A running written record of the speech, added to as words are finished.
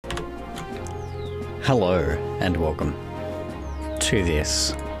Hello and welcome to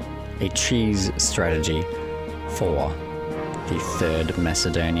this, a cheese strategy for the Third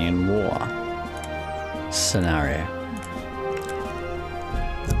Macedonian War scenario.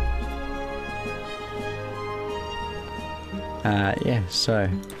 Yeah, so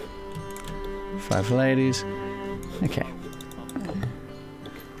 5 ladies. Okay.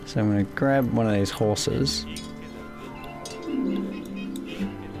 So I'm gonna grab one of these horses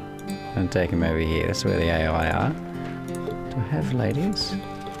and take him over here. That's where the AI are. Do I have ladies?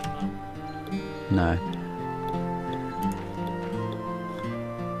 No.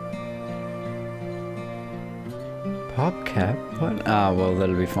 PopCap? What? Ah, well,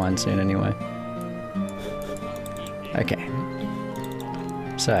 that'll be fine soon anyway. Okay.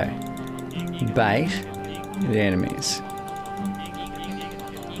 So, bait the enemies.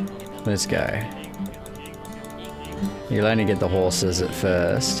 Let's go. You'll only get the horses at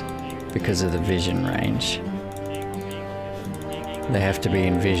first because of the vision range. They have to be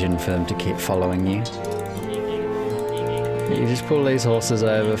in vision for them to keep following you. You just pull these horses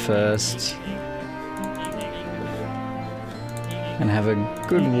over first and have a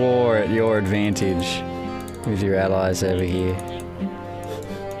good war at your advantage with your allies over here.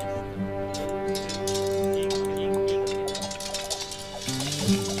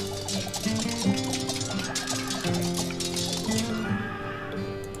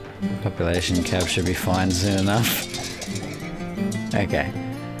 Population cap should be fine soon enough. Okay.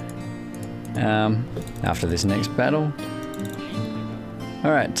 After this next battle.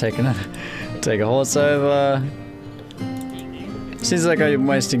 Alright, take a horse over. Seems like I'm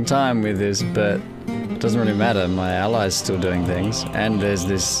wasting time with this, but it doesn't really matter. My ally's still doing things, and there's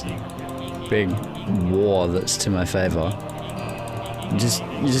this big war that's to my favor. You're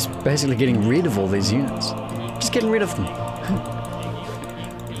just basically getting rid of all these units. Just getting rid of them.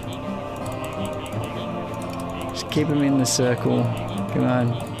 Keep them in the circle. Come on.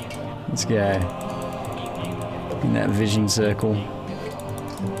 Let's go. In that vision circle.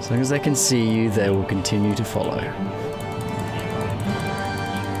 As long as they can see you, they will continue to follow.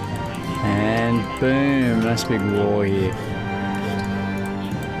 And boom. Nice big war here.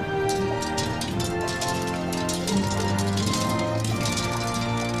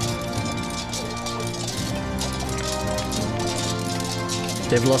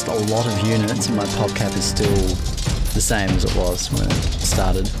 They've lost a lot of units and my pop cap is still the same as it was when it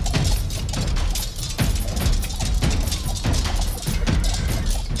started.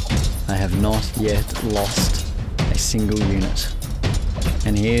 I have not yet lost a single unit.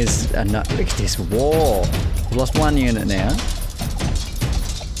 And here's another, look at this war. I've lost 1 unit now.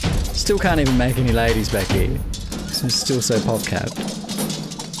 Still can't even make any ladies back here. So I'm still so pop capped.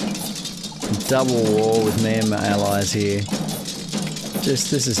 Double war with me and my allies here.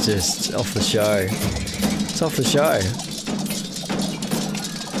 This is just off the show. It's off the show.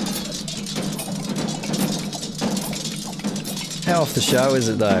 How off the show is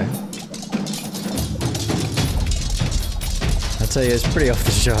it though? I tell you, it's pretty off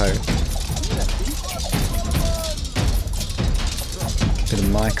the show. Bit of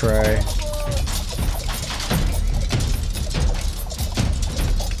micro.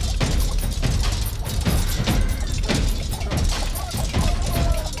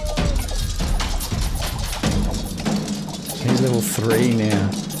 He's level 3 now.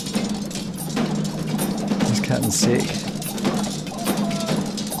 He's cutting sick.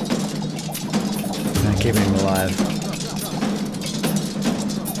 No, keeping him alive.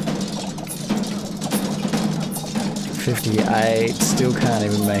 $58, still can't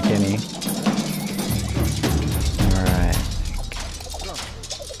even make any. Alright.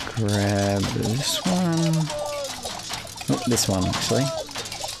 Grab this one. Oh, this one actually.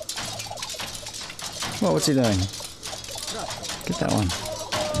 Well, what's he doing? Get that one.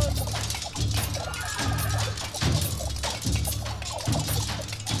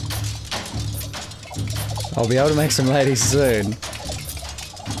 I'll be able to make some ladies soon.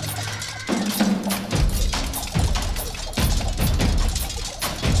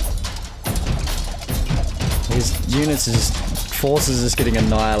 His units are just, forces are just getting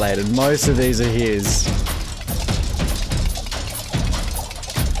annihilated. Most of these are his.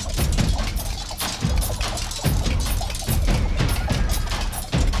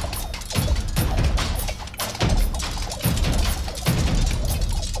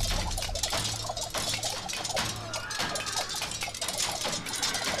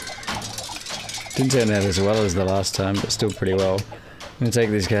 Didn't turn out as well as the last time, but still pretty well. I'm gonna take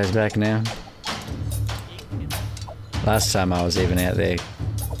these guys back now. Last time I was even out there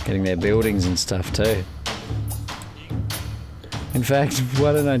getting their buildings and stuff too. In fact,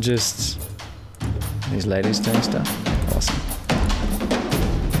 why don't I just These ladies doing stuff. Awesome.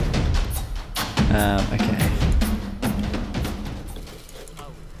 Okay.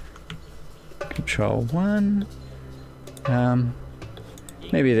 Control 1.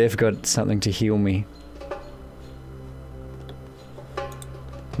 Maybe they've got something to heal me.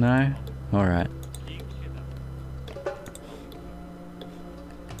 No? Alright.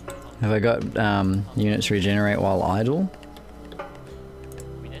 Have I got units regenerate while idle?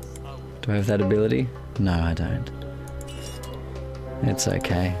 Do I have that ability? No, I don't. It's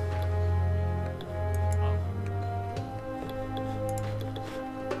okay.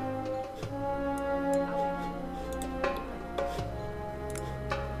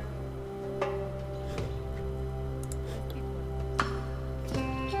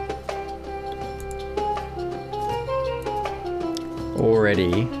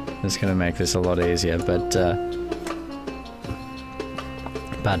 Already, it's going to make this a lot easier, but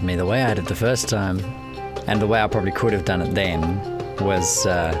pardon me, the way I did it the first time, and the way I probably could have done it then, was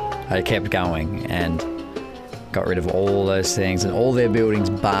I kept going and got rid of all those things and all their buildings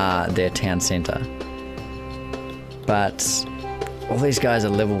bar their town centre. But all these guys are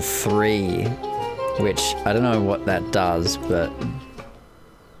level 3, which I don't know what that does, but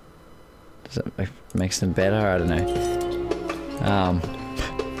does it makes them better? I don't know.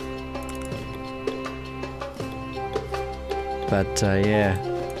 But yeah.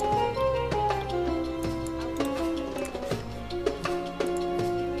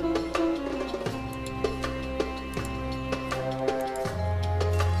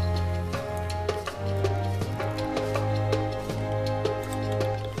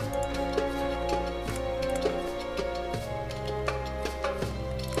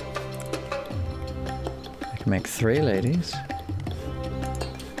 I can make 3 ladies.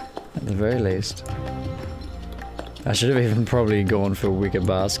 At the very least. I should have even probably gone for wicker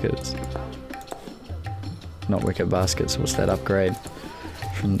baskets. Not wicker baskets, what's that upgrade?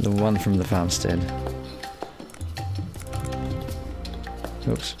 From the one from the farmstead.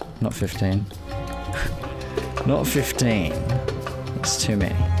 Oops, not 15. Not 15. That's too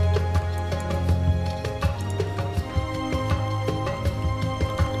many.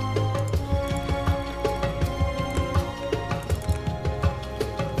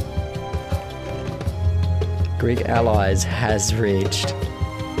 Greek allies has reached.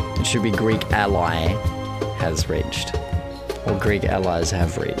 It should be Greek ally has reached. Or Greek allies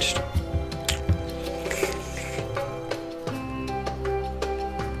have reached.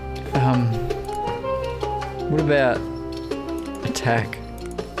 What about attack?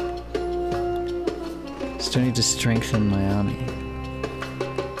 Still need to strengthen my army.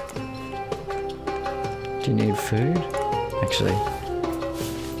 Do you need food? Actually.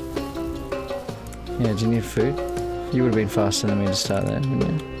 Yeah, do you need food? You would have been faster than me to start that,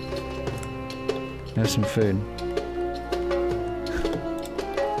 wouldn't you? Have some food.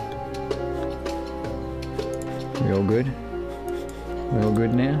 We all good? We all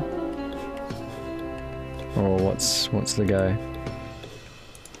good now? Or what's the go?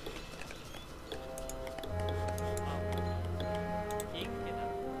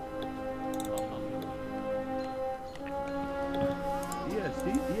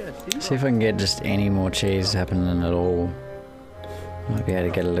 See if I can get just any more cheese happening at all. Might be able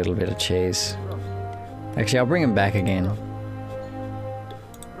to get a little bit of cheese. Actually, I'll bring him back again.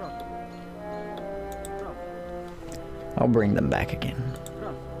 I'll bring them back again.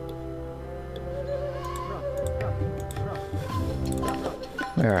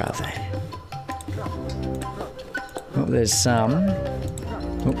 Where are they? Oh, there's some.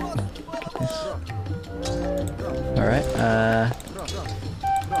 Oh, get this. Alright,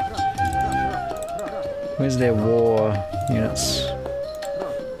 where's their war units?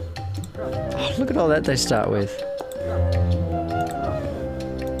 Oh, look at all that they start with.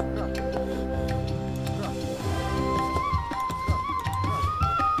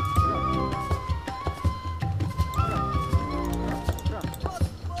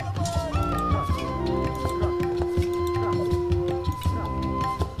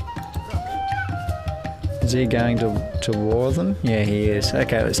 Is he going to war them? Yeah, he is.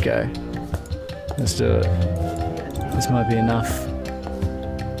 Okay, let's go. Let's do it. This might be enough.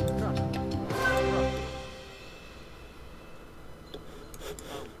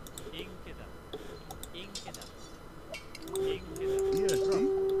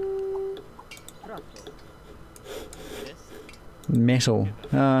 Metal.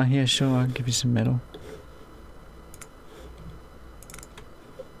 Yeah, sure, I'll give you some metal.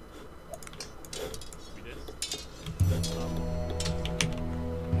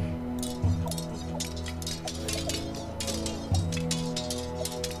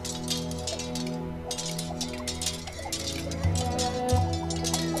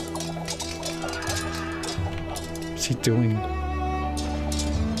 he doing?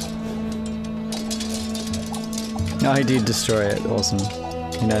 No, he did destroy it. Awesome.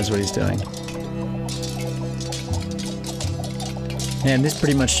 He knows what he's doing. And this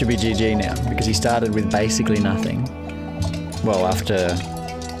pretty much should be GG now, because he started with basically nothing. Well, after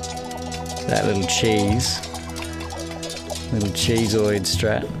that little cheeseoid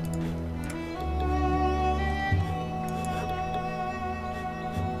strat.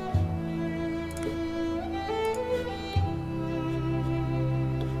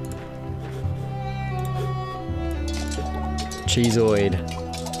 Cheeseoid.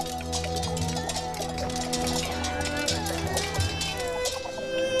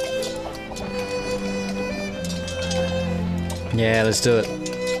 Yeah, let's do it.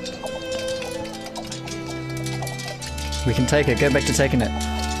 We can take it. Go back to taking it.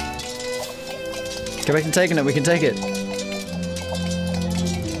 Go back to taking it. We can take it.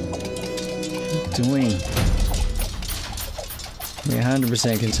 What are you doing? We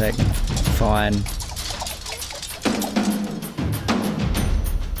 100% can take it. Fine.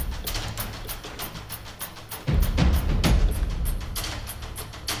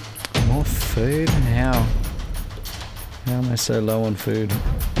 More food? How? How am I so low on food?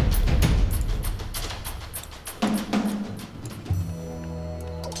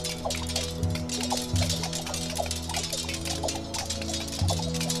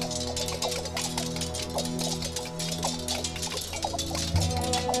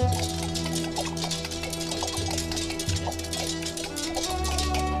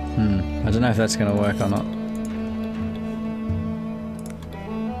 I don't know if that's gonna work or not.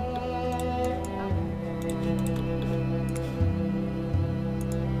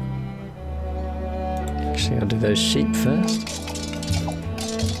 Actually, I'll do those sheep first.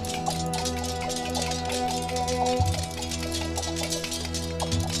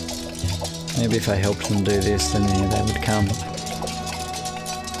 Maybe if I helped them do this, then yeah, they would come.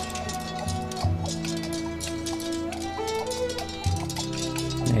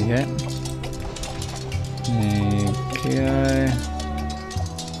 There you go. There you go.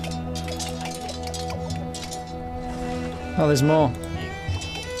 Oh, there's more.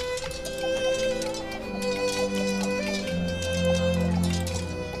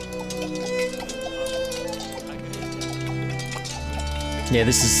 Yeah,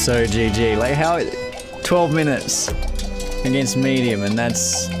 this is so GG. Like how 12 minutes against medium, and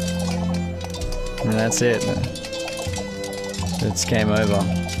that's it. It's game over.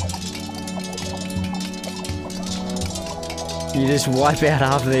 You just wipe out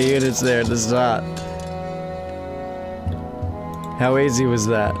half of the units there at the start. How easy was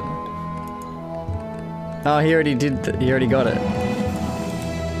that? Oh, he already did. He already got it.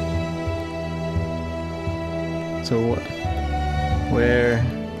 So what? Where?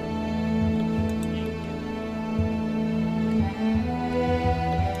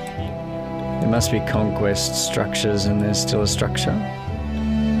 There must be conquest structures, and there's still a structure.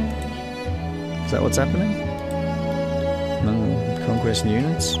 Is that what's happening? No, conquest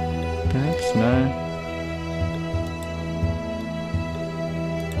units? Perhaps? No.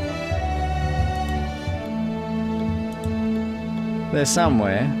 There's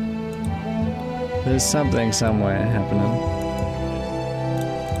somewhere. There's something somewhere happening.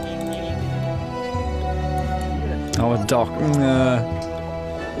 Oh, a dock.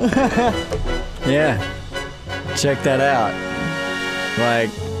 Yeah. Check that out.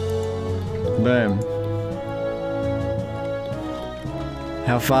 Like, boom.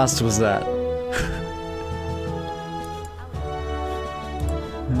 How fast was that?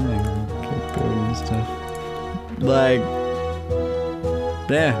 Keep building stuff. Like,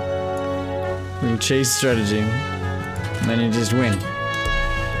 yeah. Little cheese strategy. And then you just win.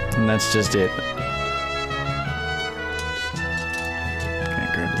 And that's just it.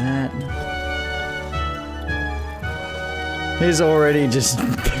 That. He's already just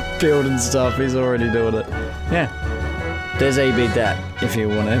building stuff. He's already doing it. Yeah. There's A beat that if you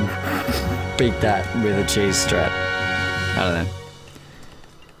want to beat that with a cheese strat. I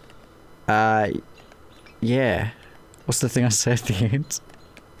don't know. Yeah. What's the thing I said at the end?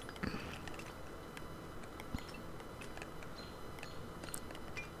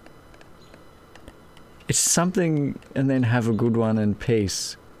 It's something and then have a good one and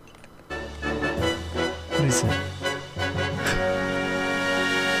peace. What is it?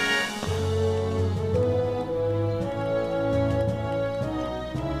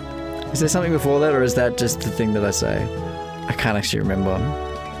 Is there something before that, or is that just the thing that I say? I can't actually remember.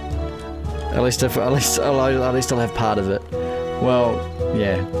 At least I'll have part of it. Well,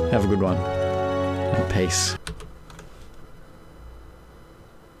 yeah, have a good one. And peace.